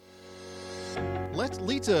Let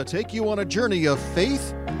Lita take you on a journey of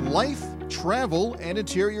faith, life, travel, and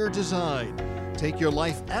interior design. Take your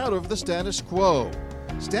life out of the status quo.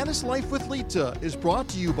 Status Life with Lita is brought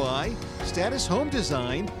to you by Status Home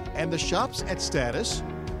Design and the shops at Status,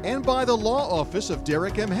 and by the law office of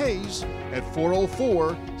Derek M. Hayes at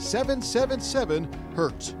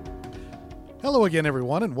 404-777-HURT. Hello again,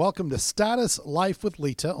 everyone, and welcome to Status Life with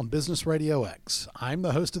Lita on Business Radio X. I'm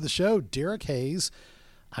the host of the show, Derek Hayes.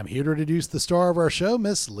 I'm here to introduce the star of our show,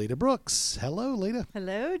 Miss Lita Brooks. Hello, Lita.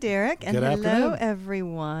 Hello, Derek, and Good hello, afternoon.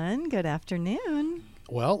 everyone. Good afternoon.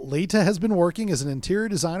 Well, Lita has been working as an interior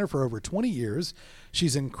designer for over 20 years.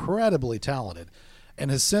 She's incredibly talented and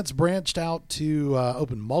has since branched out to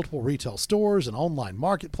open multiple retail stores, an online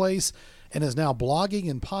marketplace, and is now blogging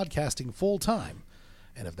and podcasting full-time.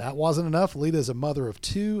 And if that wasn't enough, Lita is a mother of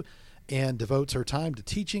two and devotes her time to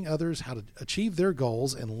teaching others how to achieve their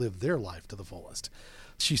goals and live their life to the fullest.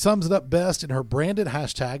 She sums it up best in her branded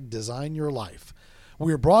hashtag, Design Your Life.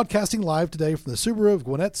 We are broadcasting live today from the Subaru of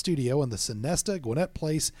Gwinnett studio in the Sonesta Gwinnett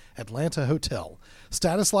Place Atlanta Hotel.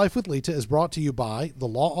 Status Life with Lita is brought to you by the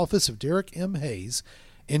law office of Derek M. Hayes.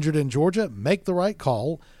 Injured in Georgia? Make the right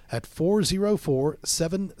call at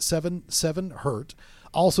 404-777-HURT.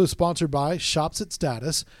 Also sponsored by Shops at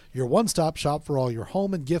Status, your one-stop shop for all your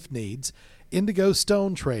home and gift needs, Indigo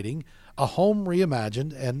Stone Trading, A Home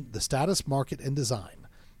Reimagined, and the Status Market and Design.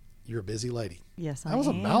 You're a busy lady. Yes, I am. That was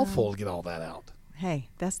a mouthful to get all that out. Hey,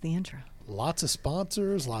 that's the intro. Lots of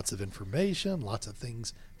sponsors, lots of information, lots of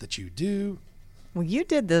things that you do. Well, you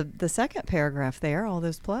did the second paragraph there, all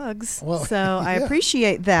those plugs. Well, so I yeah.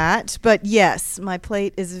 appreciate that. But yes, my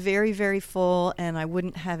plate is very, very full, and I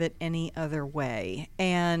wouldn't have it any other way.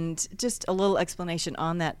 And just a little explanation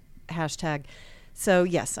on that hashtag. So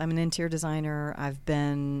yes, I'm an interior designer. I've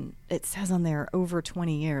been, it says on there, over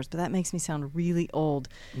 20 years, but that makes me sound really old.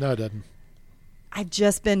 No, it doesn't. I've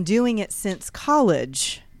just been doing it since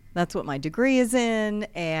college. That's what my degree is in.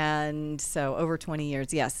 And so over 20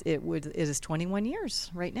 years, yes, it is 21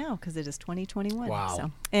 years right now because it is 2021. Wow.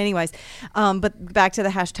 So anyways, but back to the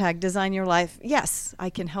hashtag Design Your Life. Yes, I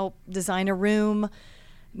can help design a room,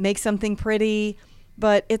 make something pretty,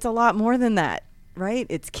 but it's a lot more than that, right?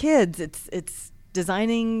 It's kids. It's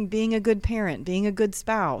designing being a good parent, being a good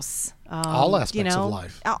spouse. All aspects of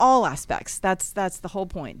life. All aspects. That's the whole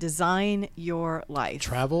point. Design your life.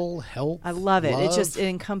 Travel, health. I love it. Love. It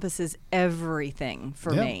encompasses everything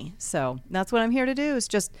for Yep. me. So that's what I'm here to do, is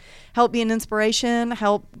just help be an inspiration,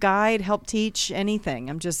 help guide, help teach, anything.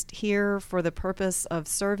 I'm just here for the purpose of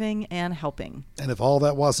serving and helping. And if all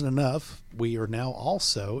that wasn't enough, we are now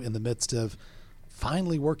also in the midst of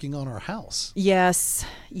finally working on our house. Yes.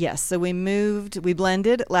 So we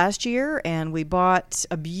blended last year, and we bought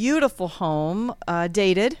a beautiful home,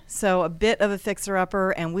 dated, so a bit of a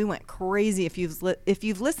fixer-upper, and we went crazy. If you've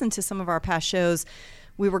listened to some of our past shows,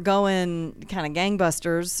 we were going kind of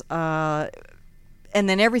gangbusters, and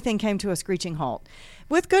then everything came to a screeching halt.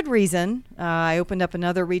 With good reason. I opened up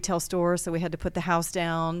another retail store, so we had to put the house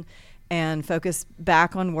down and focus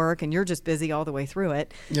back on work, and you're just busy all the way through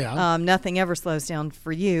it. Yeah. Nothing ever slows down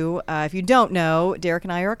for you. If you don't know, Derek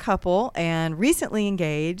and I are a couple and recently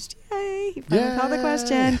engaged. Yay! He finally called the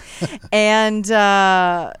question. And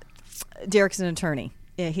Derek's an attorney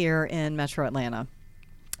here in Metro Atlanta.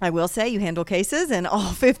 I will say you handle cases in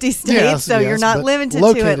all 50 states, so you're not limited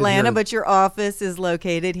to Atlanta, here. but your office is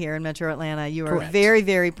located here in Metro Atlanta. You are Correct. a very,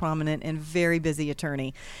 very prominent and very busy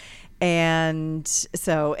attorney. And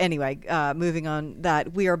so anyway, moving on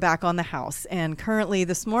that, we are back on the house. And currently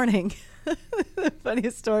this morning, the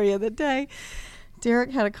funniest story of the day, Derek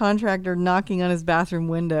had a contractor knocking on his bathroom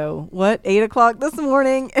window. 8 o'clock this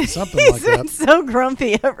morning? Something like that. He's been so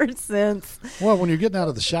grumpy ever since. Well, when you're getting out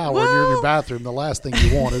of the shower and you're in your bathroom, the last thing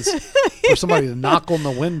you want is for somebody to knock on the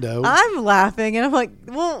window. I'm laughing, and I'm like,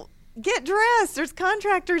 well, get dressed. There's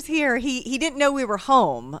contractors here. He didn't know we were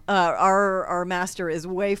home. Our master is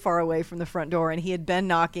way far away from the front door, and he had been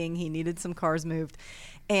knocking. He needed some cars moved.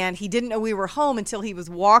 And he didn't know we were home until he was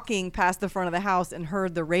walking past the front of the house and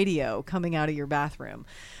heard the radio coming out of your bathroom.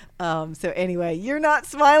 So anyway, you're not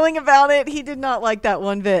smiling about it. He did not like that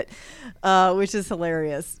one bit, which is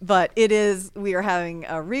hilarious. But we are having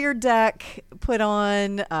a rear deck put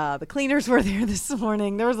on. The cleaners were there this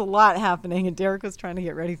morning. There was a lot happening, and Derek was trying to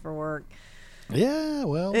get ready for work. Yeah,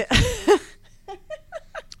 well,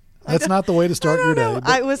 that's not the way to start your day.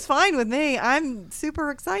 It was fine with me. I'm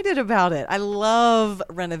super excited about it. I love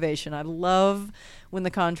renovation. I love when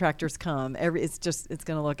the contractors come. It's going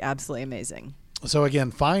to look absolutely amazing. So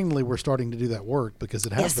again, finally, we're starting to do that work because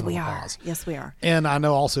it has Yes, been we a are. pause. Yes, we are. And I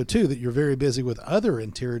know also too that you're very busy with other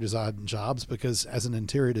interior design jobs because as an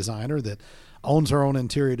interior designer that owns her own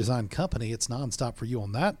interior design company, it's nonstop for you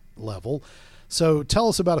on that level. So tell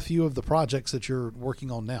us about a few of the projects that you're working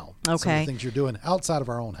on now. Some of Okay. the things you're doing outside of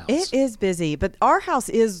our own house. It is busy, but our house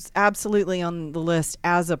is absolutely on the list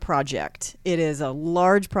as a project. It is a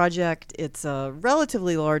large project. It's a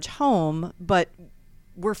relatively large home, but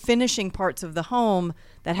we're finishing parts of the home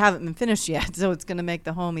that haven't been finished yet, so it's going to make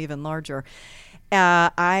the home even larger.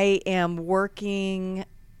 I am working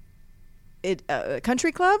at a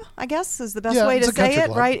country club, I guess is the best way it's to a say country it,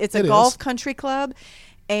 club. right? It's It a is. golf country club.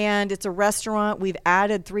 And it's a restaurant. We've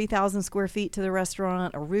added 3,000 square feet to the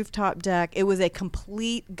restaurant, a rooftop deck. It was a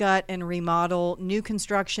complete gut and remodel, new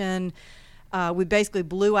construction. We basically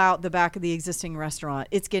blew out the back of the existing restaurant.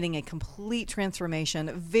 It's getting a complete transformation.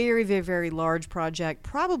 Very, very, very large project.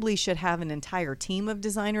 Probably should have an entire team of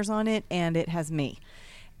designers on it, and it has me.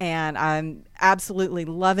 And I'm absolutely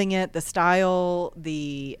loving it. The style,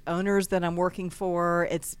 the owners that I'm working for,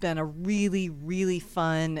 it's been a really, really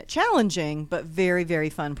fun, challenging, but very, very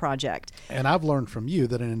fun project. And I've learned from you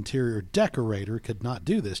that an interior decorator could not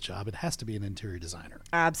do this job. It has to be an interior designer.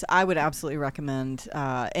 I would absolutely recommend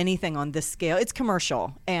anything on this scale. It's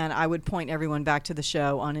commercial, and I would point everyone back to the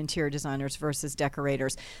show on interior designers versus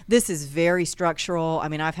decorators. This is very structural. I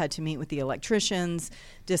mean, I've had to meet with the electricians,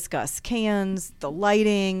 discuss cans, the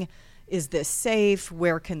lighting. Is this safe?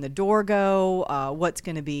 Where can the door go? What's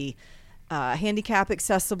going to be handicap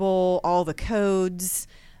accessible? All the codes.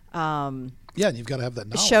 Yeah, and you've got to have that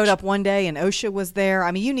knowledge. Showed up one day and OSHA was there.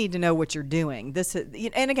 I mean, you need to know what you're doing. This is,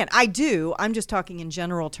 and again, I do. I'm just talking in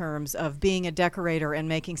general terms of being a decorator and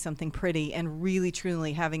making something pretty and really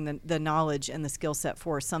truly having the knowledge and the skill set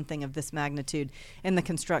for something of this magnitude and the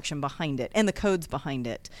construction behind it and the codes behind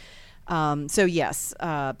it. So yes,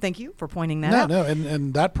 thank you for pointing that out. No,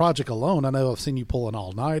 and that project alone, I know I've seen you pull an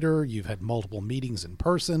all-nighter. You've had multiple meetings in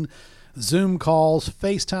person, Zoom calls,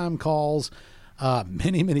 FaceTime calls,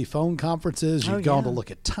 many phone conferences. You've gone to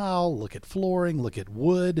look at tile, look at flooring, look at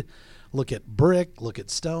wood, look at brick, look at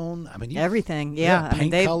stone. I mean, Everything, yeah. I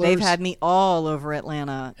mean, paint colors. they've had me all over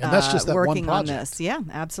Atlanta, And that's just that one working on project. this. Yeah,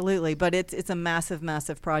 absolutely. But it's a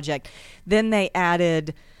massive project. Then they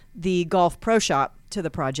added the Golf Pro Shop to the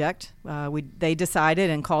project. They decided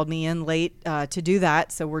and called me in late to do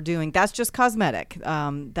that. So we're doing that's just cosmetic.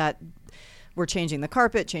 That we're changing the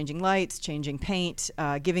carpet, changing lights, changing paint,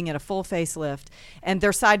 giving it a full facelift, and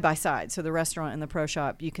they're side by side. So the restaurant and the pro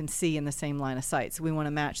shop you can see in the same line of sight. So we want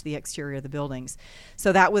to match the exterior of the buildings.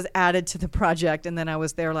 So that was added to the project, and then I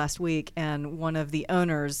was there last week, and one of the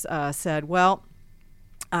owners said, "Well,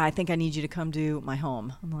 I think I need you to come do my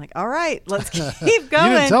home." I'm like, "All right, let's keep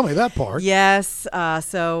going." You didn't tell me that part. Yes.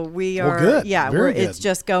 So we are. Well, good. Yeah. Very It's good.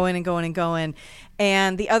 just going and going and going.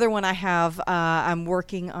 And the other one I have, I'm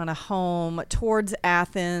working on a home towards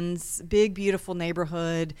Athens, big, beautiful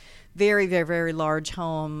neighborhood, very, very, very large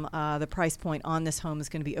home. The price point on this home is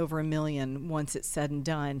going to be over $1 million once it's said and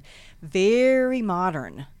done. Very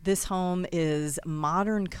modern. This home is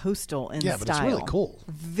modern coastal in Yeah, style. but it's really cool.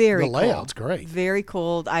 Very The layout's great. Very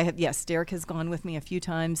cool. Derek has gone with me a few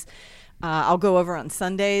times. I'll go over on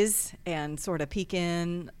Sundays and sort of peek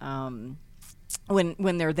in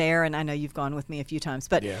when they're there, and I know you've gone with me a few times,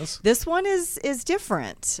 but Yes. this one is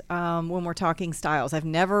different when we're talking styles. I've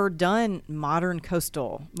never done modern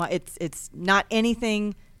coastal. It's not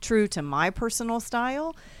anything true to my personal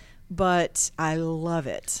style, but I love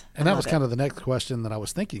it. And that was kind of the next question that I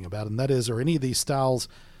was thinking about, and that is, are any of these styles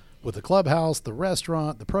with the clubhouse, the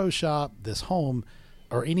restaurant, the pro shop, this home,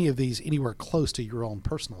 are any of these anywhere close to your own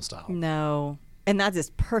personal style? No, and that is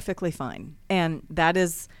perfectly fine, and that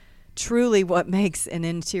is truly what makes an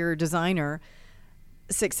interior designer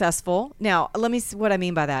successful. Now, let me see what I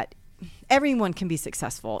mean by that. Everyone can be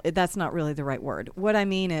successful. That's not really the right word. What I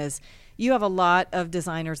mean is you have a lot of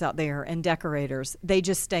designers out there and decorators. They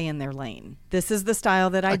just stay in their lane. This is the style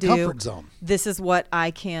that I do. Comfort zone. This is what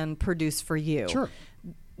I can produce for you. Sure.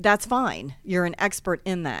 That's fine. You're an expert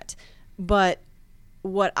in that. But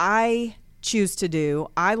what I choose to do,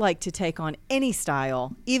 I like to take on any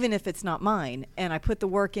style, even if it's not mine, and I put the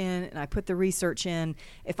work in and I put the research in.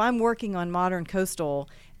 If I'm working on modern coastal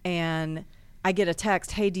and I get a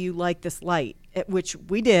text, "Hey, do you like this light?" Which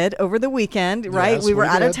we did over the weekend, right? Yes, we were we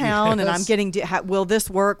out of did. town, and I'm Yes. getting, will this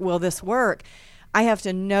work? Will this work? I have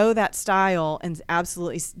to know that style, and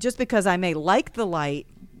absolutely, just because I may like the light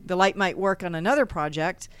might work on another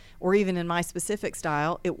project, or even in my specific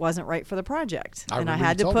style, it wasn't right for the project. I And I remember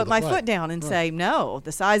had you to told me put my that, foot right. down and say, no,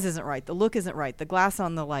 the size isn't right, the look isn't right, the glass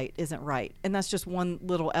on the light isn't right. And that's just one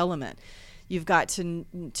little element. You've got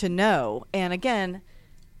to know. And again,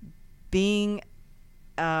 being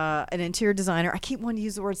an interior designer, I keep wanting to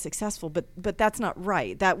use the word successful, but that's not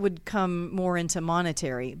right. That would come more into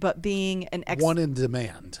monetary. But being an one in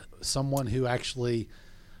demand, someone who actually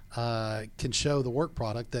can show the work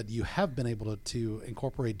product that you have been able to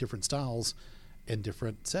incorporate different styles in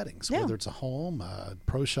different settings, whether it's a home, a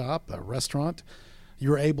pro shop, a restaurant.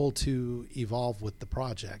 You're able to evolve with the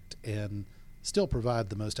project and still provide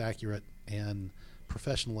the most accurate and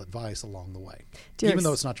professional advice along the way, even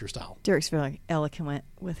though it's not your style. Derek's very eloquent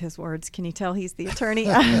with his words. Can you tell he's the attorney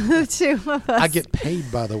out of the two of us? I get paid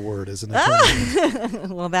by the word as an attorney.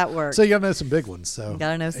 Well, that works. So you got to know some big ones. So you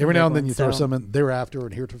got to know some every big now and then ones, you throw so. some in thereafter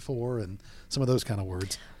and heretofore and some of those kind of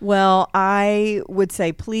words. Well, I would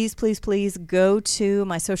say please, please, please go to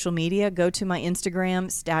my social media. Go to my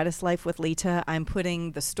Instagram, Status Life with Lita. I'm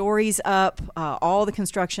putting the stories up, all the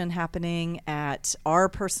construction happening at our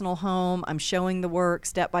personal home. I'm showing the work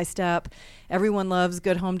step by step. Everyone loves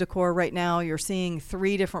good home decor right now. You're seeing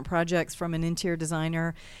 3 different projects from an interior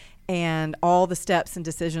designer and all the steps and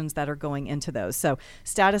decisions that are going into those. So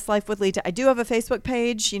Status Life with Lita. I do have a Facebook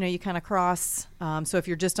page. You kind of cross. So if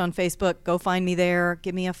you're just on Facebook, go find me there.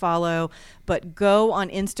 Give me a follow. But go on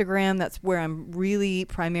Instagram. That's where I'm really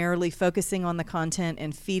primarily focusing on the content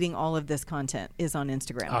and feeding all of this content is on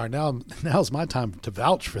Instagram. All right, now's my time to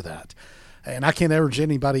vouch for that. And I can't urge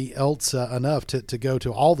anybody else enough to go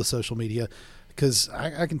to all the social media, because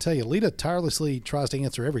I can tell you, Lita tirelessly tries to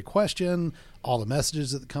answer every question, all the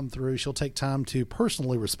messages that come through. She'll take time to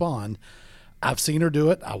personally respond. I've seen her do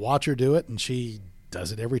it. I watch her do it, and she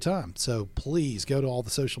does it every time. So please go to all the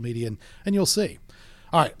social media, and you'll see.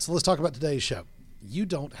 All right, so let's talk about today's show. You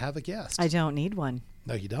don't have a guest. I don't need one.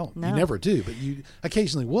 No, you don't. No. You never do, but you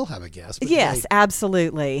occasionally will have a guest. But Yes, today,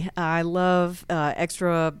 absolutely. I love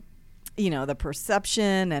extra, the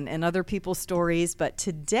perception and other people's stories. But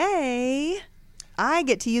today, I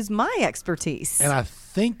get to use my expertise. and I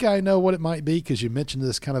think I know what it might be, because you mentioned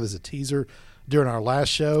this kind of as a teaser during our last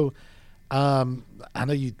show. I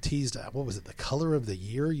know you teased, what was it, the color of the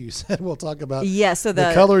year? You said we'll talk about so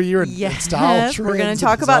the color year and style trends. We're going and to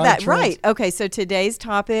talk about design that. trends. Right. Okay, so today's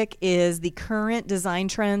topic is the current design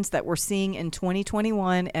trends that we're seeing in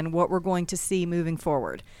 2021 and what we're going to see moving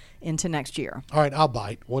forward into next year. All right, I'll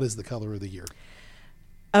bite. What is the color of the year?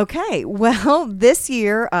 Okay, well, this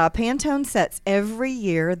year, Pantone sets every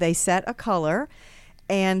year, they set a color.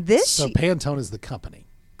 And So Pantone is the company.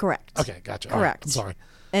 Correct. Okay, gotcha. All right, Correct. I'm sorry.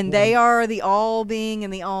 And they are the all-being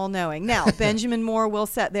and the all-knowing. Now, Benjamin Moore will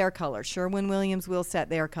set their color. Sherwin-Williams will set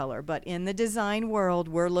their color. But in the design world,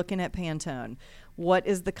 we're looking at Pantone. What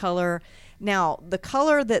is the color? Now, the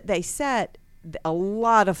color that they set, a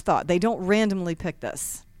lot of thought. They don't randomly pick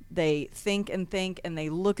this. They think, and they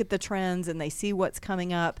look at the trends, and they see what's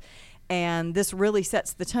coming up. And this really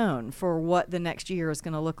sets the tone for what the next year is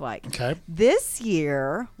going to look like. Okay. This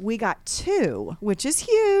year, we got 2, which is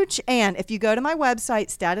huge. And if you go to my website,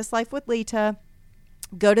 Status Life with Lita,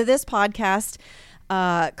 go to this podcast,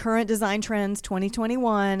 Current Design Trends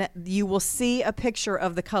 2021, you will see a picture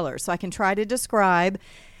of the colors. So I can try to describe.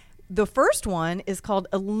 The first one is called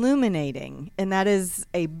Illuminating, and that is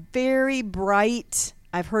a very bright,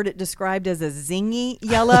 I've heard it described as a zingy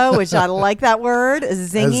yellow, which I like that word,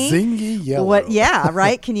 zingy. A zingy yellow. Yeah,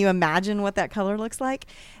 right? Can you imagine what that color looks like?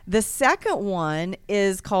 The second one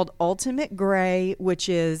is called Ultimate Gray, which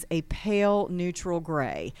is a pale neutral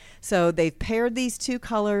gray. So they've paired these 2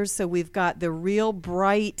 colors. So we've got the real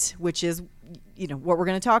bright, which is, what we're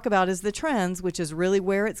going to talk about is the trends, which is really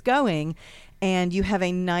where it's going. And you have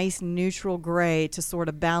a nice neutral gray to sort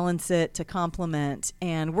of balance it, to complement.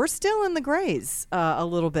 And we're still in the grays a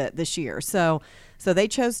little bit this year. So they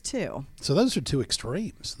chose 2. So those are 2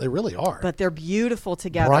 extremes. They really are. But they're beautiful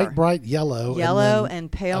together. Bright yellow. Yellow and,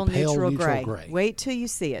 and pale neutral gray. Wait till you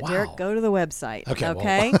see it. Wow. Derek, go to the website.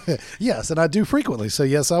 Okay. Well, yes, and I do frequently. So,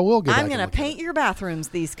 yes, I will go back. I'm going to paint your bathrooms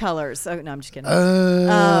these colors. Oh, no, I'm just kidding.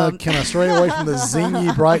 Can I stray away from the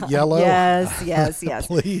zingy bright yellow? Yes.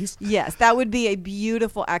 Please. Yes, that would be a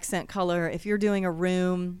beautiful accent color. If you're doing a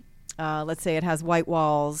room, let's say it has white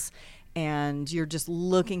walls, and you're just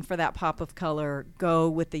looking for that pop of color, go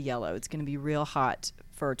with the yellow. It's going to be real hot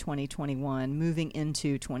for 2021, moving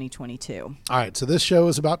into 2022. All right, so this show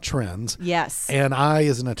is about trends. Yes. And I,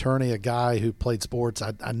 as an attorney, a guy who played sports,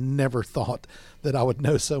 I never thought that I would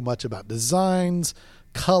know so much about designs,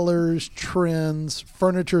 colors, trends,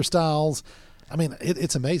 furniture styles. I mean,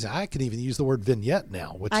 it's amazing. I can even use the word vignette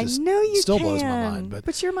now, which still blows my mind.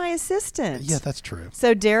 But you're my assistant. Yeah, that's true.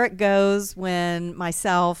 So Derek goes when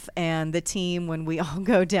myself and the team, when we all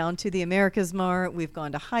go down to the America's Mart, we've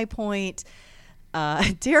gone to High Point.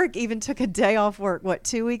 Derek even took a day off work,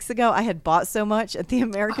 2 weeks ago? I had bought so much at the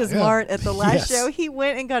America's Mart at the last show. He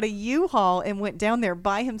went and got a U-Haul and went down there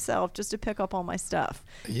by himself just to pick up all my stuff.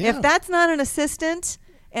 Yeah. If that's not an assistant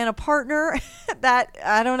and a partner, that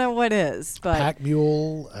I don't know what is. But Pack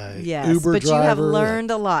mule, yes, Uber but driver. You have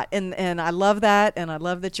learned a lot, and I love that, and I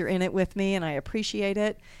love that you're in it with me, and I appreciate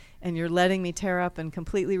it. And you're letting me tear up and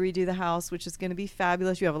completely redo the house, which is going to be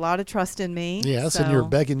fabulous. You have a lot of trust in me. Yes, so and you're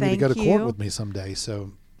begging me to go to court you. with me someday.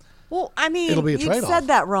 So, well, I mean, it'll be a you trade-off. said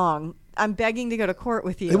that wrong. I'm begging to go to court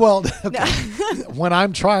with you. Well, okay. When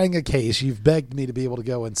I'm trying a case, you've begged me to be able to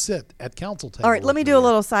go and sit at counsel table. All right, let me do a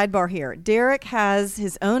little sidebar here. Derek has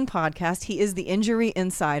his own podcast. He is the Injury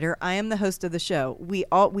Insider. I am the host of the show. We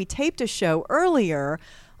taped a show earlier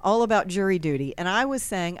all about jury duty, and I was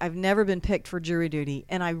saying I've never been picked for jury duty,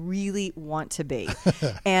 and I really want to be.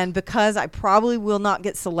 And because I probably will not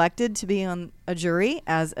get selected to be on a jury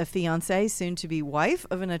as a fiance, soon to be wife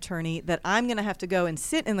of an attorney, that I'm going to have to go and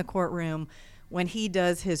sit in the courtroom when he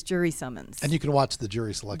does his jury summons. And you can watch the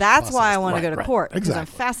jury selection That's process. why I want to go to court, because Exactly. I'm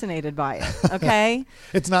fascinated by it. Okay?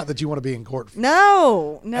 It's not that you want to be in court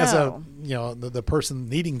No. as the person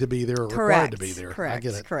needing to be there or required to be there. Correct. I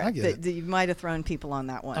get it. Correct. I get it. You might have thrown people on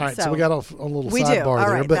that one. All right, so we got a little We do. sidebar All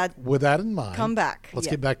there. right, But with that in mind, come back. Let's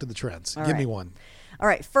Yeah. get back to the trends. All Give me right. one. All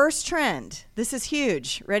right, first trend. This is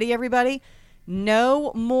huge. Ready, everybody?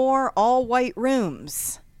 No more all-white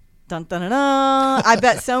rooms. Dun, dun, dun, dun. I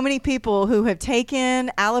bet so many people who have taken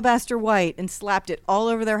alabaster white and slapped it all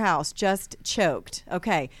over their house just choked.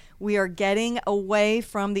 Okay, we are getting away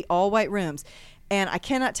from the all-white rooms. And I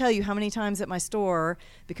cannot tell you how many times at my store,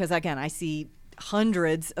 because, again, I see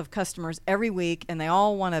hundreds of customers every week, and they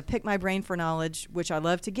all want to pick my brain for knowledge, which I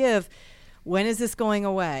love to give. When is this going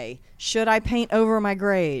away? Should I paint over my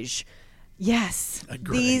grays? Yes,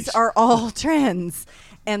 these are all trends,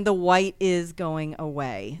 and the white is going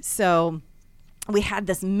away. So we had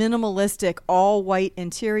this minimalistic all white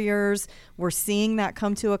interiors. We're seeing that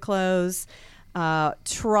come to a close.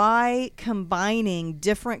 Try combining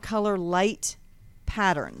different color light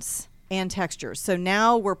patterns and textures. So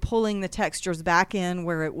now we're pulling the textures back in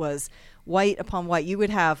where it was white upon white. You would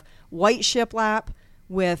have white shiplap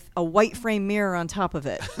with a white frame mirror on top of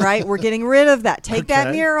it, right? We're getting rid of that. Take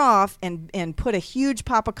that mirror off and put a huge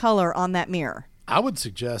pop of color on that mirror. I would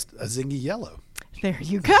suggest a zingy yellow. There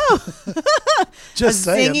you go. Just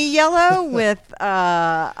saying. Zingy yellow with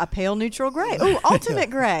a pale neutral gray. Ooh, ultimate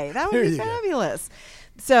gray. That would be fabulous.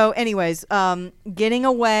 So anyways, getting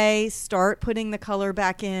away, start putting the color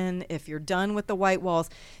back in. If you're done with the white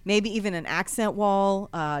walls, maybe even an accent wall,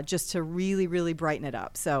 just to really, really brighten it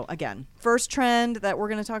up. So again, first trend that we're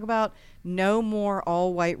going to talk about, no more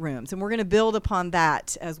all white rooms. And we're going to build upon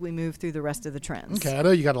that as we move through the rest of the trends. Okay, I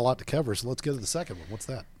know you got a lot to cover, so let's get to the second one. What's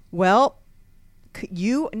that? Well,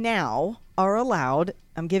 you now are allowed,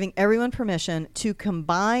 I'm giving everyone permission to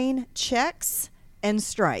combine checks and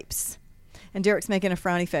stripes. And Derek's making a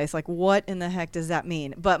frowny face, like, what in the heck does that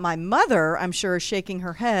mean? But my mother, I'm sure, is shaking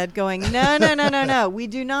her head, going, no. We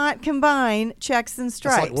do not combine checks and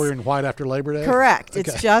stripes. It's like wearing white after Labor Day? Correct. Okay.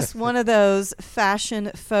 It's just one of those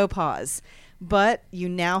fashion faux pas. But you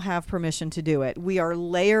now have permission to do it. We are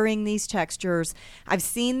layering these textures. I've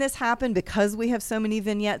seen this happen because we have so many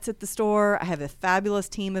vignettes at the store. I have a fabulous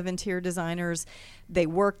team of interior designers. They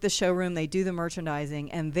work the showroom, they do the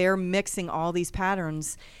merchandising, and they're mixing all these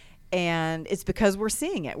patterns. And it's because we're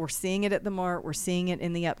seeing it. We're seeing it at the Mart. We're seeing it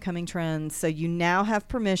in the upcoming trends. So you now have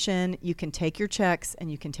permission. You can take your checks and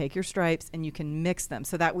you can take your stripes and you can mix them.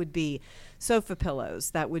 So that would be sofa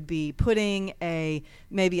pillows. That would be putting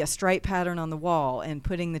maybe a stripe pattern on the wall and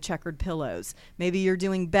putting the checkered pillows. Maybe you're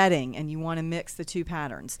doing bedding and you want to mix the two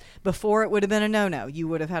patterns. Before it would have been a no-no. You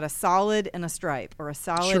would have had a solid and a stripe or a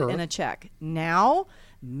solid and a check. Now,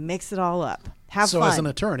 mix it all up. Have fun. So as an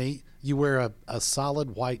attorney, you wear a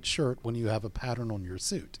solid white shirt when you have a pattern on your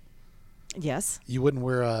suit. Yes. You wouldn't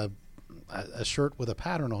wear a shirt with a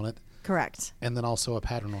pattern on it. Correct. And then also a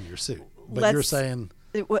pattern on your suit. But you're saying...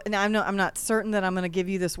 Now, I'm not certain that I'm going to give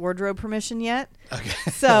you this wardrobe permission yet.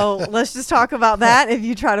 Okay. So let's just talk about that if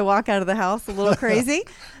you try to walk out of the house a little crazy.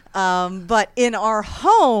 But in our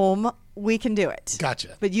home, we can do it.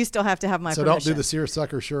 Gotcha. But you still have to have my permission. So don't do the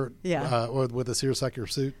seersucker shirt or with the seersucker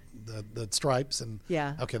suit, the stripes. And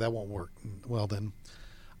okay, that won't work. Well, then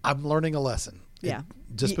I'm learning a lesson. Yeah.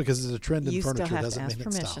 Just because it's a trend in furniture doesn't mean it's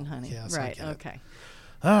permission, style. honey. Yes, right. Okay.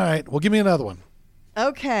 All right. Well, give me another one.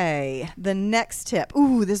 Okay. The next tip.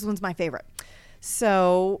 Ooh, this one's my favorite.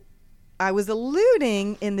 So I was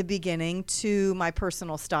alluding in the beginning to my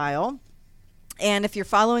personal style. And if you're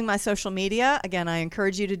following my social media, again, I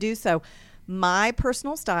encourage you to do so. My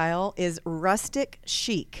personal style is rustic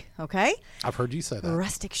chic, okay? I've heard you say that.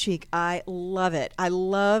 Rustic chic. I love it. I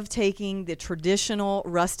love taking the traditional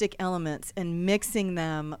rustic elements and mixing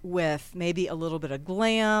them with maybe a little bit of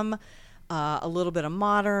glam, a little bit of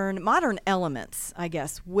modern elements, I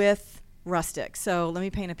guess, with rustic. So let me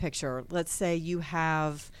paint a picture. Let's say you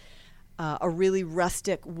have a really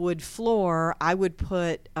rustic wood floor. I would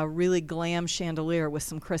put a really glam chandelier with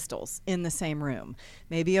some crystals in the same room.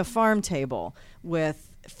 Maybe a farm table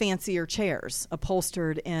with fancier chairs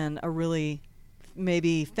upholstered in a really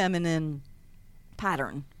maybe feminine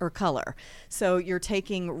pattern or color. So you're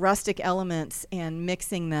taking rustic elements and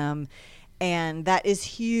mixing them, and that is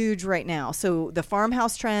huge right now. So the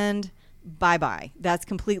farmhouse trend, bye-bye. That's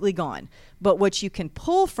completely gone. But what you can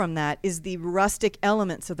pull from that is the rustic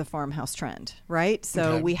elements of the farmhouse trend, right?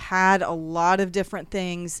 So we had a lot of different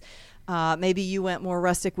things. Maybe you went more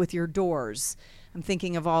rustic with your doors. I'm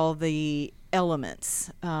thinking of all the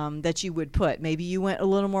elements that you would put. Maybe you went a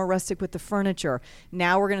little more rustic with the furniture.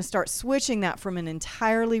 Now we're going to start switching that from an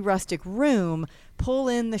entirely rustic room, pull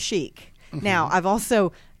in the chic. Now, I've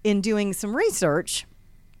also, in doing some research,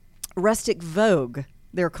 rustic vogue,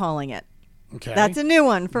 they're calling it. Okay. That's a new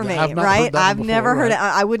one for me, I've not right? heard that I've before, never heard right? it.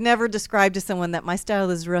 I would never describe to someone that my style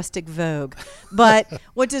is rustic vogue. But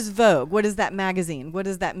what does Vogue? What is that magazine? What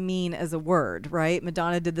does that mean as a word, right?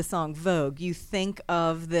 Madonna did the song Vogue. You think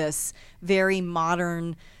of this very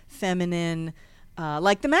modern, feminine,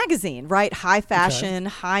 like the magazine, right? High fashion,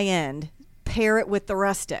 high end. Pair it with the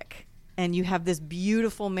rustic, and you have this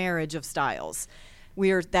beautiful marriage of styles.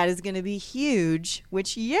 That is going to be huge,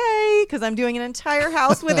 which yay, because I'm doing an entire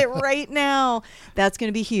house with it right now. That's going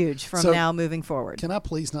to be huge from now moving forward. Can I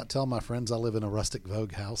please not tell my friends I live in a rustic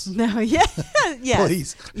Vogue house? No, yes.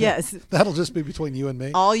 Please. Yes. That'll just be between you and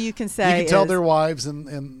me. All you can say You can tell is, their wives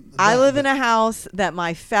and I live in a house that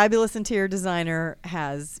my fabulous interior designer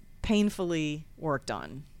has painfully worked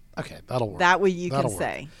on. Okay, that'll work. That way you can That'll work.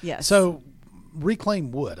 say. Yes. So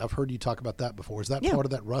reclaimed wood. I've heard you talk about that before. Is that Yeah. part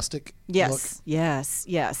of that rustic yes, look?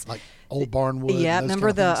 yes. Like old barn wood? Yeah, and those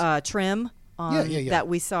remember kind of the things? trim Yeah. that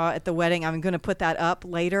we saw at the wedding? I'm going to put that up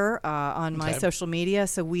later on my Okay. social media.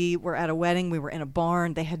 So we were at a wedding. We were in a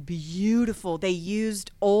barn. They had beautiful. They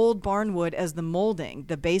used old barn wood as the molding,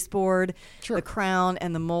 the baseboard, Sure. the crown,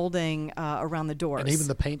 and the molding around the doors. And even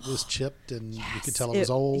the paint was chipped, and you could tell it was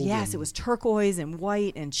old. Yes, and- it was turquoise and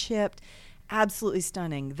white and chipped. Absolutely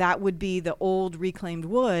stunning. That would be the old reclaimed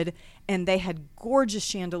wood, and they had gorgeous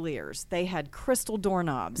chandeliers. They had crystal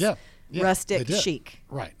doorknobs. Yeah, rustic they did. chic.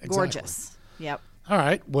 Right, exactly. Gorgeous. Yep. All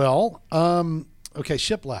right. Well, okay,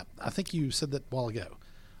 shiplap. I I think you said that a while ago.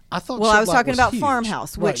 I thought. Well, I was shiplap talking about huge.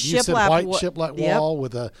 farmhouse, Right, which you said shiplap white wa- shiplap Yep. wall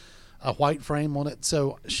with a white frame on it.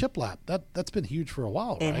 So shiplap that's been huge for a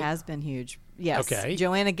while, right? It has been huge. Yes. Okay.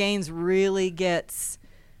 Joanna Gaines really gets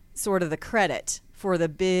sort of the credit for the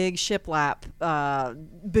big shiplap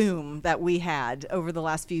boom that we had over the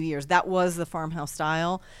last few years. That was the farmhouse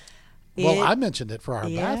style. Well, I mentioned it for our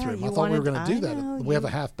Yeah, bathroom. I you thought we were wanted- going to do I that. know, We have you-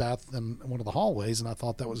 a half bath in one of the hallways, and I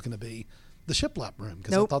thought that was going to be the shiplap room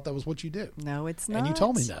because Nope. I thought that was what you do. No, it's not. And you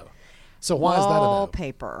told me no. So why is that a no?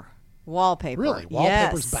 Wallpaper. Really?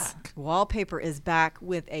 Wallpaper's Yes. back. Wallpaper is back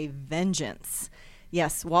with a vengeance.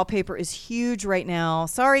 Yes, wallpaper is huge right now.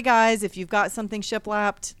 Sorry, guys, if you've got something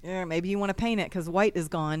shiplapped, maybe you want to paint it because white is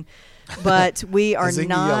gone. But we are zingy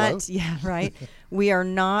not. yellow. Yeah, right. We are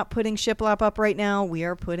not putting shiplap up right now. We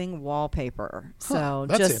are putting wallpaper. So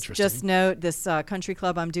that's just interesting. note this country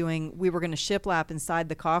club I'm doing. We were going to shiplap inside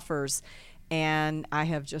the coffers, and I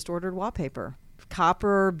have just ordered wallpaper.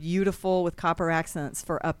 Copper, beautiful with copper accents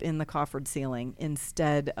for up in the coffered ceiling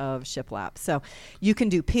instead of shiplap. So you can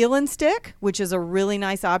do peel and stick, which is a really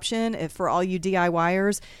nice option for all you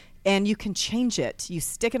DIYers. And you can change it. You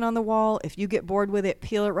stick it on the wall. If you get bored with it,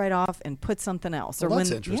 peel it right off and put something else. Well,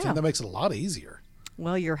 that's interesting. Yeah. That makes it a lot easier.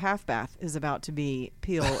 Well, your half bath is about to be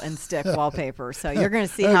peel and stick wallpaper. So you're going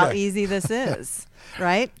to see how Okay. easy this is,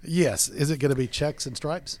 right? Yes. Is it going to be checks and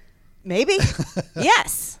stripes? Maybe.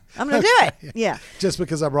 Yes. I'm going to do it. Yeah. Just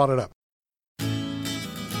because I brought it up.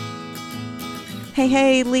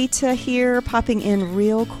 Hey, Lita here, popping in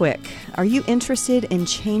real quick. Are you interested in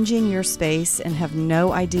changing your space and have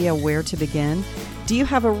no idea where to begin? Do you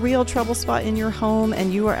have a real trouble spot in your home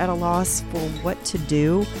and you are at a loss for what to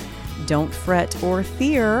do? Don't fret or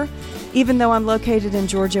fear. Even though I'm located in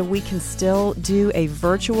Georgia, we can still do a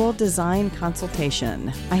virtual design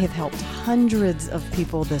consultation. I have helped hundreds of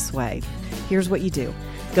people this way. Here's what you do.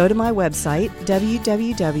 Go to my website,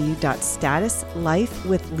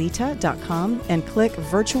 www.statuslifewithlita.com, and click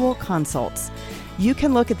Virtual Consults. You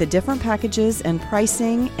can look at the different packages and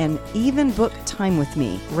pricing and even book time with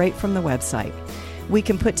me right from the website. We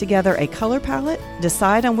can put together a color palette,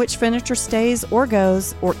 decide on which furniture stays or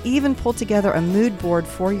goes, or even pull together a mood board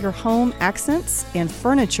for your home accents and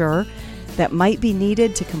furniture that might be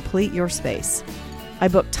needed to complete your space. I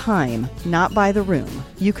book time, not by the room.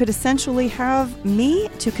 You could essentially have me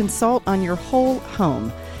to consult on your whole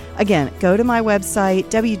home. Again, go to my website,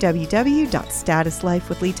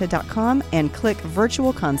 www.statuslifewithlita.com, and click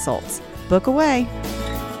Virtual Consults. Book away.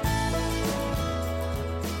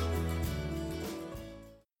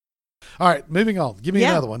 All right, moving on. Give me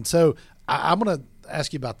Yeah. another one. So I'm going to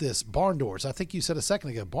ask you about this. Barn doors. I think you said a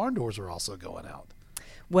second ago, barn doors are also going out.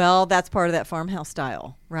 Well, that's part of that farmhouse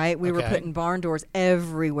style, right? We were Okay. putting barn doors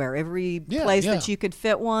everywhere, every Yeah, place yeah. that you could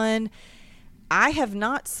fit one. I have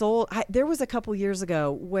not sold. There was a couple years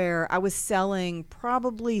ago where I was selling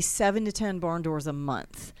probably 7 to 10 barn doors a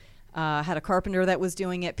month. Had a carpenter that was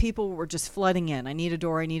doing it. People were just flooding in. I need a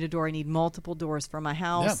door. I need a door. I need multiple doors for my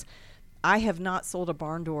house. I have not sold a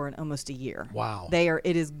barn door in almost a year. Wow.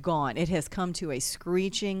 It is gone. It has come to a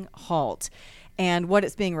screeching halt. And what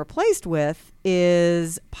it's being replaced with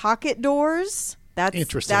is pocket doors. That's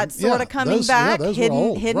Interesting. That's sort Yeah, of coming those- yeah, back, those were hidden,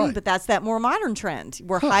 old, right. but that's that more modern trend.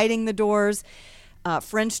 We're hiding the doors.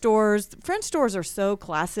 French doors. French doors are so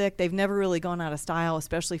classic. They've never really gone out of style,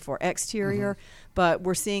 especially for exterior. But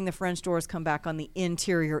we're seeing the French doors come back on the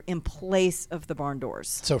interior in place of the barn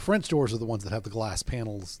doors. So French doors are the ones that have the glass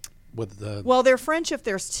panels with the. Well, they're French if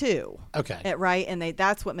there's two. Okay. Right? And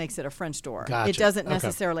that's what makes it a French door. Gotcha. It doesn't Okay.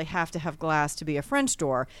 necessarily have to have glass to be a French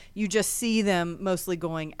door. You just see them mostly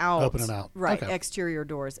going out. Open and out. Right. Okay. Exterior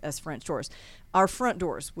doors as French doors. Our front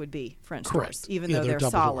doors would be French Correct. doors, even Yeah, though they're they're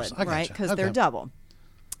double doors. solid, I right? gotcha. Because they're Okay. double.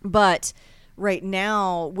 But right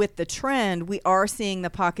now, with the trend, we are seeing the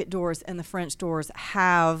pocket doors and the French doors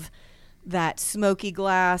have that smoky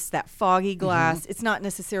glass, that foggy glass. It's not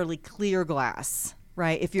necessarily clear glass,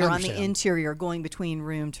 right? If you're on the Understand. interior going between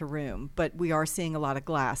room to room, but we are seeing a lot of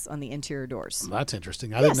glass on the interior doors. That's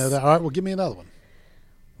interesting. I didn't know Yes. that. All right, well, give me another one.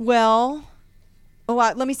 Well,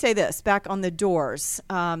 let me say this back on the doors.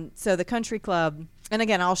 So the country club, and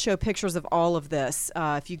again, I'll show pictures of all of this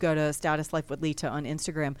if you go to Status Life with Lita on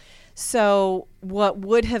Instagram. So what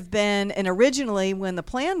would have been, and originally when the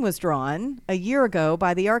plan was drawn a year ago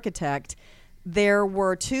by the architect, there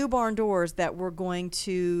were 2 barn doors that were going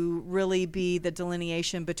to really be the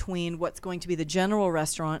delineation between what's going to be the general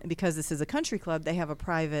restaurant. And because this is a country club, they have a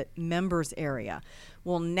private members area.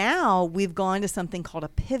 Well, now we've gone to something called a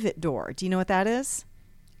pivot door. Do you know what that is?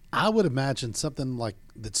 I would imagine something like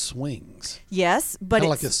that swings. Yes, but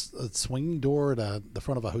Kind of it's, like a swinging door at the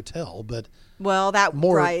front of a hotel, but well, that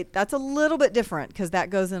more- right. That's a little bit different because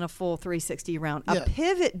that goes in a full 360 round. Yeah. A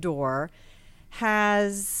pivot door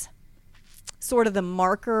has sort of the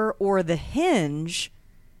marker or the hinge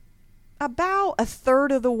about a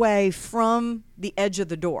third of the way from the edge of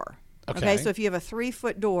the door. Okay. So if you have a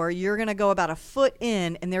 3-foot door, you're going to go about a foot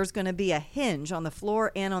in, and there's going to be a hinge on the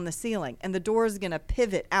floor and on the ceiling, and the door is going to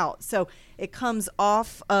pivot out. So it comes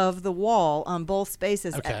off of the wall on both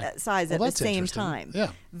spaces Okay. at sides Well, at the that's same interesting. time.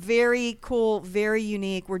 Yeah. Very cool, very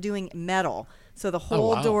unique. We're doing metal. So the whole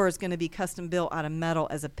wow. door is going to be custom built out of metal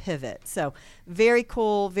as a pivot. So very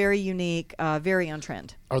cool, very unique, very on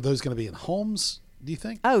trend. are those going to be in homes, do you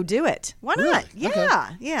think? Oh, do it. Why Really? not? Okay.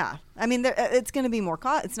 Yeah, yeah. I mean, it's going to be more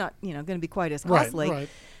it's not, going to be quite as Right, costly. right.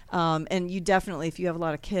 And you definitely, if you have a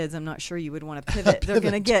lot of kids, I'm not sure you would want to pivot. They're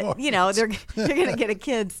going to Pivot door. get, they're going to get a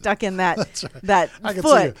kid stuck in that That's right. that I can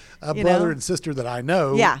foot. see a you brother know? and sister that I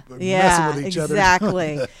know Yeah, messing with each other.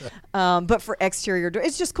 exactly. But for exterior door,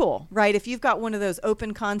 it's just cool, right? If you've got one of those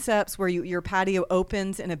open concepts where your patio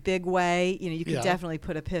opens in a big way, you could Yeah. definitely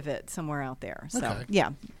put a pivot somewhere out there. So Okay.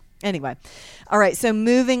 yeah. Anyway, all right. So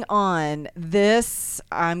moving on, this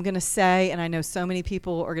I'm going to say, and I know so many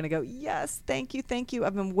people are going to go, yes, thank you, thank you.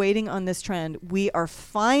 I've been waiting on this trend. We are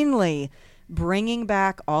finally bringing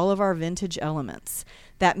back all of our vintage elements.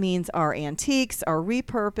 That means our antiques, our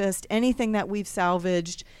repurposed, anything that we've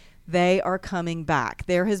salvaged. They are coming back.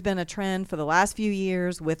 There has been a trend for the last few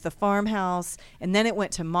years with the farmhouse, and then it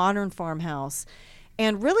went to modern farmhouse.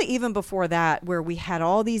 And really, even before that, where we had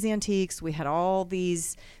all these antiques, we had all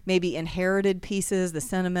these maybe inherited pieces, the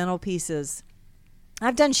sentimental pieces.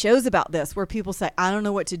 I've done shows about this where people say, I don't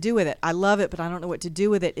know what to do with it. I love it, but I don't know what to do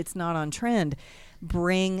with it. It's not on trend.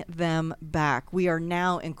 Bring them back. We are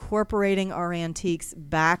now incorporating our antiques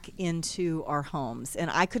back into our homes. And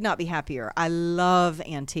I could not be happier. I love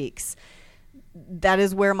antiques. that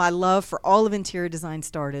is where my love for all of interior design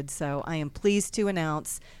started. So I am pleased to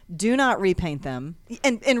announce, do not repaint them.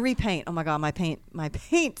 And repaint, oh my God, my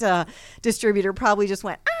paint distributor probably just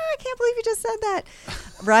went, I can't believe you just said that.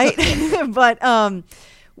 Right? But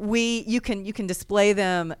you can display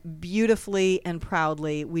them beautifully and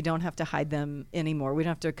proudly. We don't have to hide them anymore. We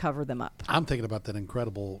don't have to cover them up. I'm thinking about that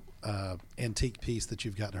incredible antique piece that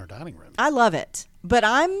you've got in our dining room. I love it, but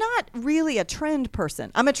I'm not really a trend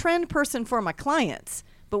person. I'm a trend person for my clients,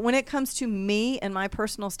 but when it comes to me and my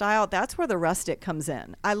personal style, that's where the rustic comes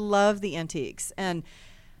in. I love the antiques, and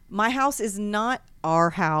my house is not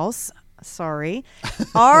our house. Sorry.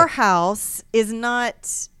 Our house is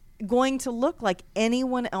not going to look like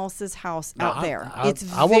anyone else's house out there.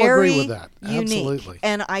 It's I will very agree with that. unique. Absolutely.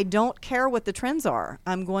 And I don't care what the trends are.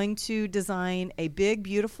 I'm going to design a big,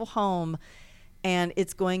 beautiful home, and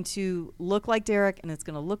it's going to look like Derek, and it's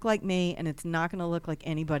going to look like me, and it's not going to look like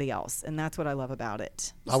anybody else. And that's what I love about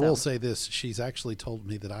it. I will say this. She's actually told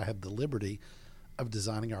me that I have the liberty of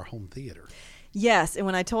designing our home theater. Yes. And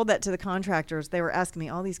when I told that to the contractors, they were asking me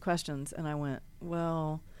all these questions, and I went,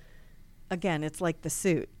 well, again, it's like the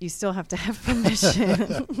suit. You still have to have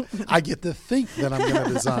permission. I get to think that I'm going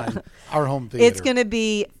to design our home theater. It's going to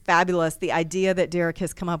be fabulous. The idea that Derek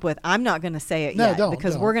has come up with, I'm not going to say it yet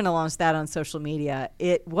because we're going to launch that on social media.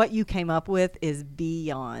 What you came up with is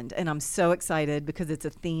beyond, and I'm so excited because it's a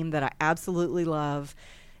theme that I absolutely love.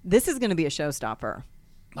 This is going to be a showstopper.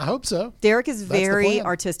 I hope so. Derek is very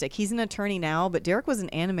artistic. He's an attorney now, but Derek was an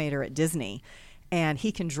animator at Disney. And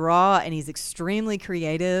he can draw, and he's extremely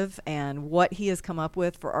creative. And what he has come up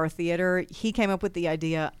with for our theater, he came up with the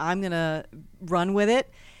idea. I'm going to run with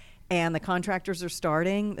it. And the contractors are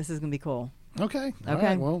starting. This is going to be cool. Okay. All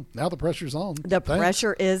right. Well, now the pressure's on.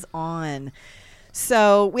 Pressure is on.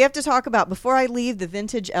 So we have to talk about, before I leave the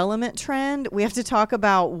vintage element trend, we have to talk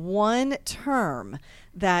about one term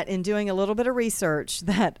that, in doing a little bit of research,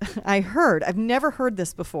 that I heard. I've never heard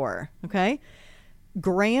this before. Okay.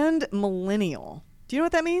 Grand millennial. Do you know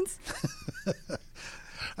what that means?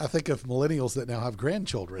 I think of millennials that now have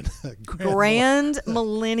grandchildren. Grand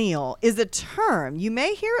millennial is a term. You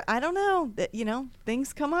may hear, I don't know, that,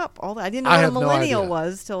 things come up. I didn't know what a millennial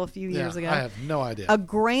was till a few years ago. I have no idea. A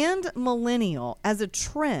grand millennial as a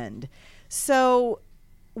trend. So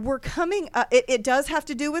we're coming, it does have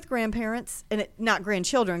to do with grandparents, and not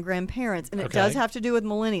grandchildren, grandparents, and it does have to do with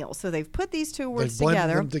millennials. So they've put these two words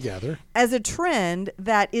together as a trend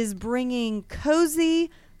that is bringing cozy,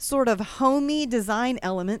 sort of homey design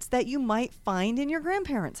elements that you might find in your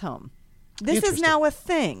grandparents' home. This is now a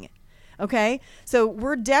thing. Okay, so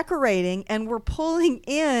we're decorating and we're pulling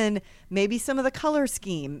in maybe some of the color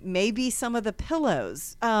scheme, maybe some of the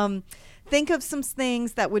pillows. Think of some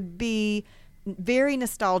things that would be very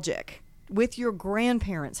nostalgic with your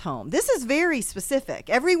grandparents' home. This is very specific.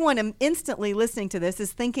 Everyone instantly listening to this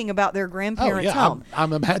is thinking about their grandparents' home.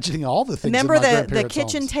 I'm imagining all the things. Remember in my the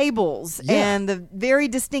kitchen tables and the very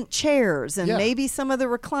distinct chairs and maybe some of the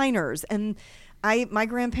recliners. And my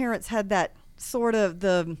grandparents had that sort of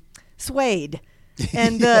the suede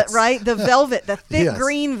and the velvet, the thick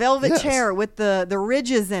green velvet chair with the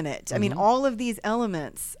ridges in it. I mean, all of these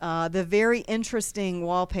elements, the very interesting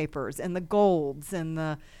wallpapers and the golds and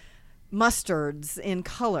the mustards in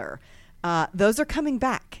color, those are coming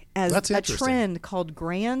back as a trend called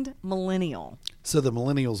Grand Millennial. So the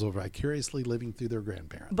millennials are vicariously living through their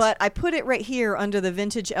grandparents. But I put it right here under the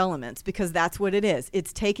vintage elements because that's what it is.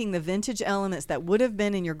 It's taking the vintage elements that would have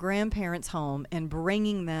been in your grandparents' home and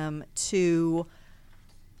bringing them to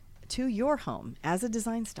your home as a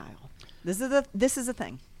design style. This is a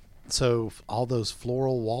thing. So all those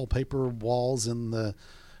floral wallpaper walls and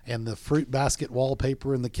the fruit basket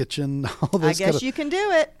wallpaper in the kitchen. All those I guess you can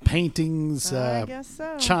do it. Paintings, I guess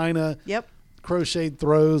so. china, crocheted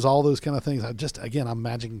throws, all those kind of things. I'm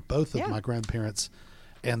imagining both of my grandparents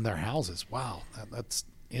and their houses. Wow, that's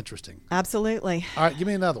interesting. Absolutely. All right, give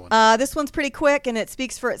me another one. This one's pretty quick and it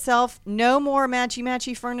speaks for itself. No more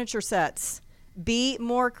matchy-matchy furniture sets. Be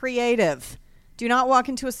more creative. Do not walk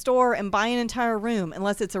into a store and buy an entire room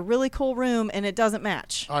unless it's a really cool room and it doesn't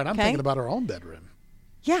match. All right, I'm thinking about our own bedroom.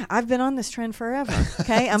 Yeah, I've been on this trend forever.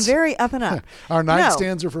 Okay, I'm very up and up. Our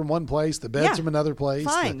nightstands are from one place, the bed's from another place,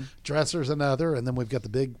 fine. The dresser's another, and then we've got the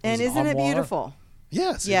big. And isn't it beautiful?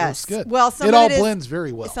 Yes, it looks good. Well, it all blends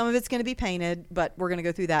very well. Some of it's going to be painted, but we're going to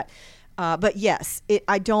go through that. But yes,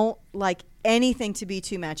 I don't like anything to be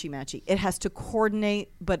too matchy-matchy. It has to coordinate,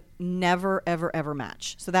 but never, ever, ever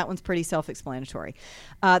match. So that one's pretty self-explanatory.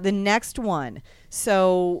 The next one.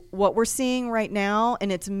 So what we're seeing right now,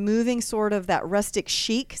 and it's moving sort of that rustic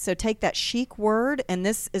chic. So take that chic word, and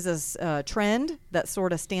this is a trend that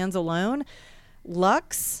sort of stands alone.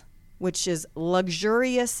 Luxe, which is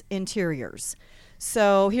luxurious interiors.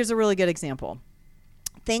 So here's a really good example.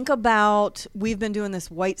 Think about, we've been doing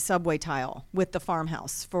this white subway tile with the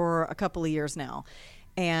farmhouse for a couple of years now.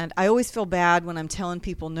 And I always feel bad when I'm telling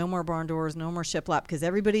people no more barn doors, no more shiplap, because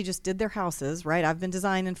everybody just did their houses, right? I've been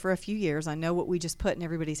designing for a few years. I know what we just put in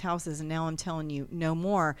everybody's houses, and now I'm telling you no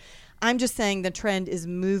more. I'm just saying the trend is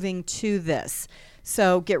moving to this.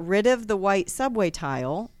 So get rid of the white subway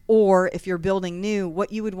tile, or if you're building new,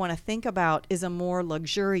 what you would want to think about is a more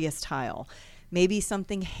luxurious tile. Maybe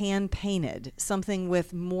something hand painted, something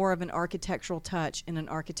with more of an architectural touch and an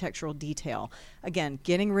architectural detail. Again,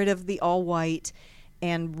 getting rid of the all white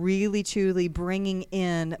and really truly bringing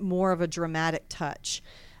in more of a dramatic touch.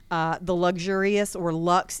 The luxurious or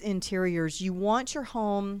luxe interiors, you want your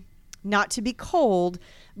home not to be cold,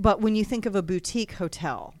 but when you think of a boutique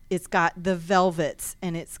hotel, it's got the velvets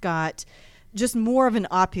and it's got just more of an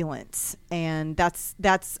opulence. And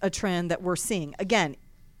that's a trend that we're seeing. Again,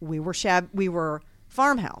 we were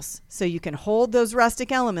farmhouse, so you can hold those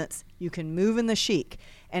rustic elements, you can move in the chic.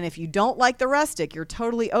 And if you don't like the rustic, you're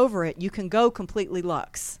totally over it, you can go completely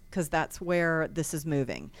luxe, because that's where this is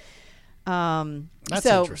moving. That's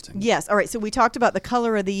interesting. Yes. All right. So we talked about the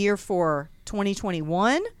color of the year for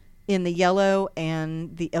 2021 in the yellow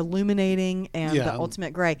and the illuminating and the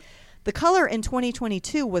ultimate gray. The color in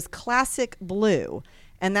 2022 was classic blue.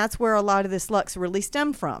 And that's where a lot of this luxe really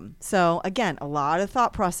stemmed from. So, again, a lot of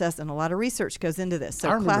thought process and a lot of research goes into this. So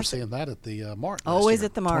I remember seeing that at the Mart. Always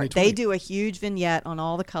at the Mart. They do a huge vignette on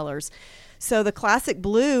all the colors. So the classic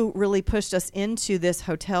blue really pushed us into this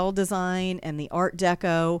hotel design and the Art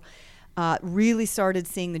Deco. Really started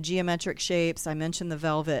seeing the geometric shapes. I mentioned the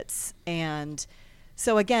velvets. And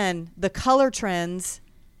so, again, the color trends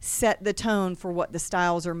set the tone for what the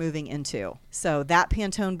styles are moving into. So that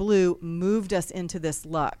Pantone blue moved us into this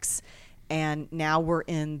luxe, and now we're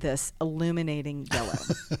in this illuminating yellow.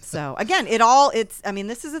 So again,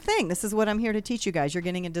 this is a thing. This is what I'm here to teach you guys. You're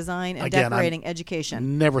getting a design and decorating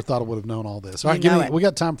education. Never thought I would have known all this. All right, we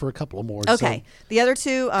got time for a couple of more. Okay. So the other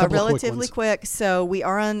two, relatively quick. So we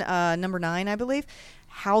are on number 9, I believe.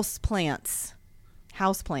 House plants.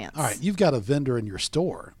 All right, you've got a vendor in your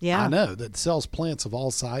store. Yeah. I know, that sells plants of all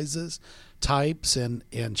sizes, types, and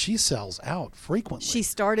she sells out frequently. She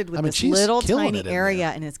started with this little tiny area,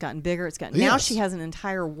 and it's gotten bigger. Now she has an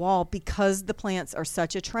entire wall because the plants are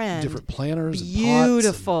such a trend. Different planters,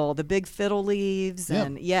 beautiful, and the big fiddle leaves,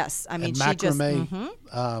 and yes, I mean, and macrame, she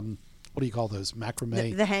just. What do you call those?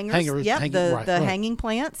 Macrame? The hangers. Yeah, the hanging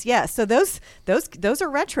plants. Yeah, so those are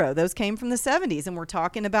retro. Those came from the 70s, and we're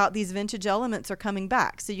talking about these vintage elements are coming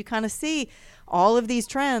back. So you kind of see all of these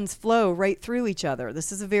trends flow right through each other.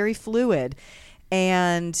 This is a very fluid.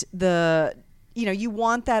 And you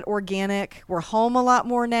want that organic. We're home a lot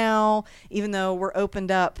more now, even though we're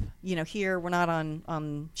opened up, here we're not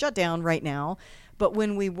on shutdown right now. But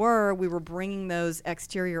when we were bringing those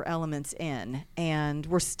exterior elements in, and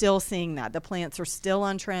we're still seeing that. The plants are still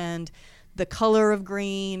on trend. The color of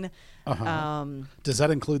green. Does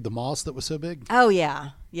that include the moss that was so big? Oh, yeah.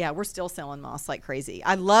 Yeah, we're still selling moss like crazy.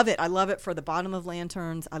 I love it. I love it for the bottom of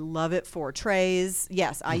lanterns. I love it for trays.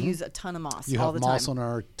 Yes, I use a ton of moss all the time. You have moss on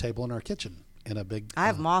our table in our kitchen. In a big, I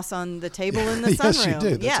have moss on the table in the sunroom. Yes,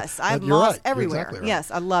 you do. Yes, I have moss everywhere. Exactly right.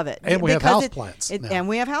 Yes, I love it. And we have houseplants. And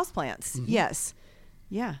we have houseplants. Yes.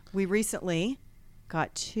 Yeah, we recently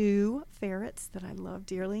got 2 ferrets that I love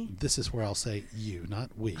dearly. This is where I'll say you, not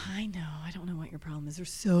we. I know. I don't know what your problem is. They're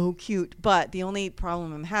so cute. But the only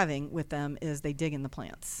problem I'm having with them is they dig in the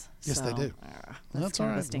plants. Yes, they do. That's all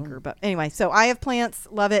right. A stinker. But anyway, so I have plants.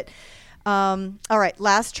 Love it. All right,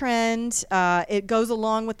 last trend. It goes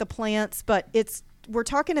along with the plants, but we're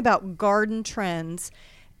talking about garden trends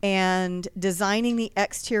and designing the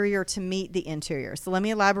exterior to meet the interior. So let me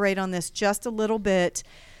elaborate on this just a little bit.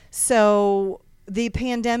 So the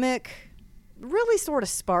pandemic really sort of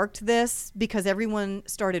sparked this because everyone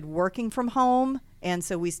started working from home. And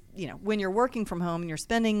so when you're working from home and you're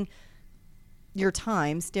spending your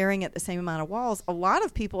time staring at the same amount of walls, a lot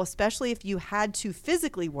of people, especially if you had to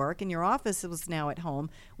physically work and your office was now at home,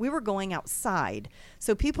 we were going outside.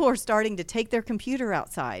 So people are starting to take their computer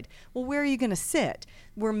outside. Well, where are you going to sit?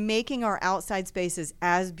 We're making our outside spaces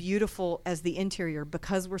as beautiful as the interior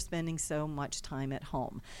because we're spending so much time at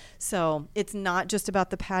home. So it's not just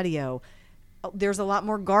about the patio. There's a lot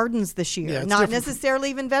more gardens this year, not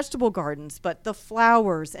necessarily even vegetable gardens, but the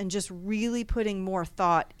flowers, and just really putting more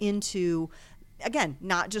thought into again,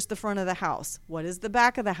 not just the front of the house. What does the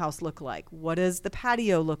back of the house look like? What does the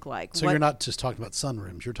patio look like? So you're not just talking about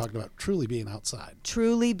sunrooms. You're talking about truly being outside.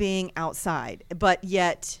 Truly being outside. But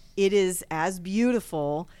yet it is as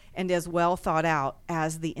beautiful and as well thought out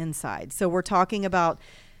as the inside. So we're talking about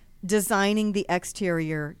designing the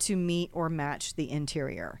exterior to meet or match the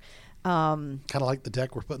interior. Kind of like the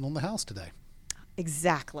deck we're putting on the house today.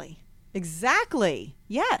 Exactly.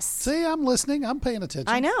 Yes. See, I'm listening. I'm paying attention.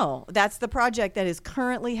 I know. That's the project that is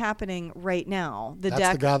currently happening right now. That's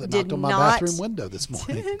deck the guy that knocked on my bathroom window this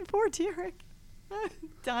morning. Poor Derek. I'm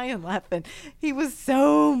dying laughing. He was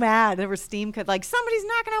so mad. There was steam cut. Like, somebody's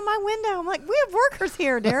knocking on my window. I'm like, we have workers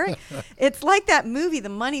here, Derek. It's like that movie, The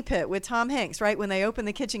Money Pit, with Tom Hanks, right? When they open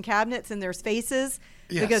the kitchen cabinets and there's faces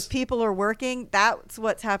because people are working. That's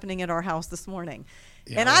what's happening at our house this morning.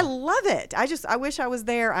 Yeah. And I love it. I wish I was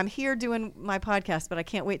there. I'm here doing my podcast, but I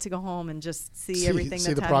can't wait to go home and just see everything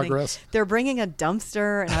that's happening. Progress. They're bringing a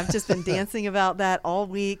dumpster, and I've just been dancing about that all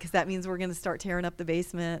week because that means we're going to start tearing up the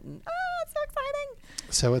basement. And it's so exciting.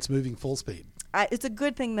 So it's moving full speed. It's a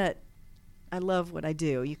good thing that I love what I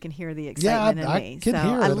do. You can hear the excitement in me. I can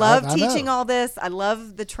hear it. I love teaching all this. I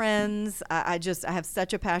love the trends. I have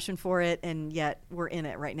such a passion for it, and yet we're in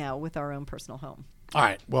it right now with our own personal home. All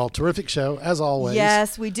right. Well, terrific show, as always.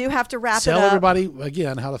 Yes, we do have to wrap it up. Tell everybody,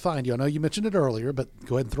 again, how to find you. I know you mentioned it earlier, but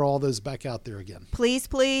go ahead and throw all those back out there again. Please.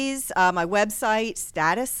 My website,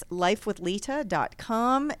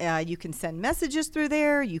 statuslifewithlita.com. You can send messages through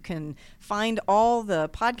there. You can find all the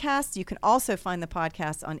podcasts. You can also find the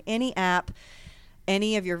podcast on any app,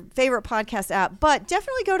 any of your favorite podcast app. But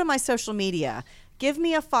definitely go to my social media. Give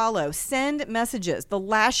me a follow. Send messages. The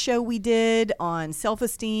last show we did on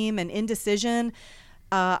self-esteem and indecision,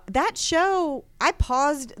 that show, I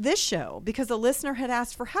paused this show because a listener had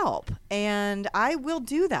asked for help, and I will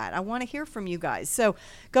do that. I want to hear from you guys. So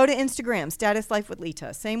go to Instagram, Status Life with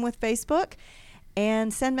Lita. Same with Facebook,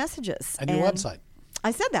 and send messages. And your website.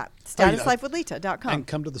 I said that, statuslifewithlita.com. And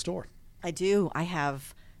come to the store. I do. I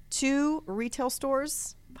have 2 retail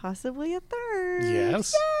stores, possibly a third.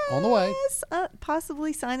 Yes, on the way.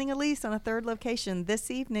 Possibly signing a lease on a 3rd location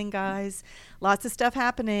this evening, guys. Lots of stuff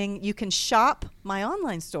happening. You can shop my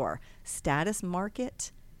online store,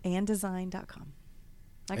 statusmarketanddesign.com.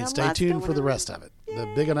 And stay tuned for the rest of it. Yay. The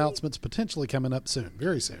big announcements potentially coming up soon,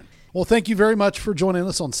 very soon. Well, thank you very much for joining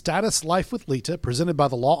us on Status Life with Lita, presented by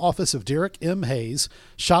the Law Office of Derek M. Hayes,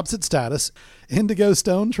 Shops at Status, Indigo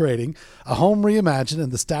Stone Trading, A Home Reimagined,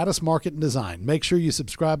 and the Status Market and Design. Make sure you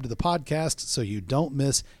subscribe to the podcast so you don't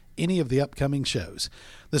miss any of the upcoming shows.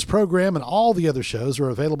 This program and all the other shows are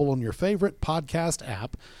available on your favorite podcast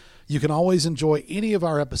app. You can always enjoy any of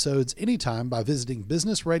our episodes anytime by visiting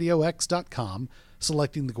businessradiox.com,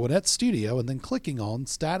 selecting the Gwinnett Studio, and then clicking on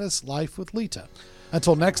Status Life with Lita.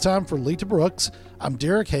 Until next time, for Lita Brooks, I'm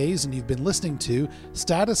Derek Hayes, and you've been listening to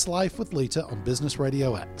Status Life with Lita on Business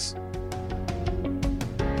Radio X.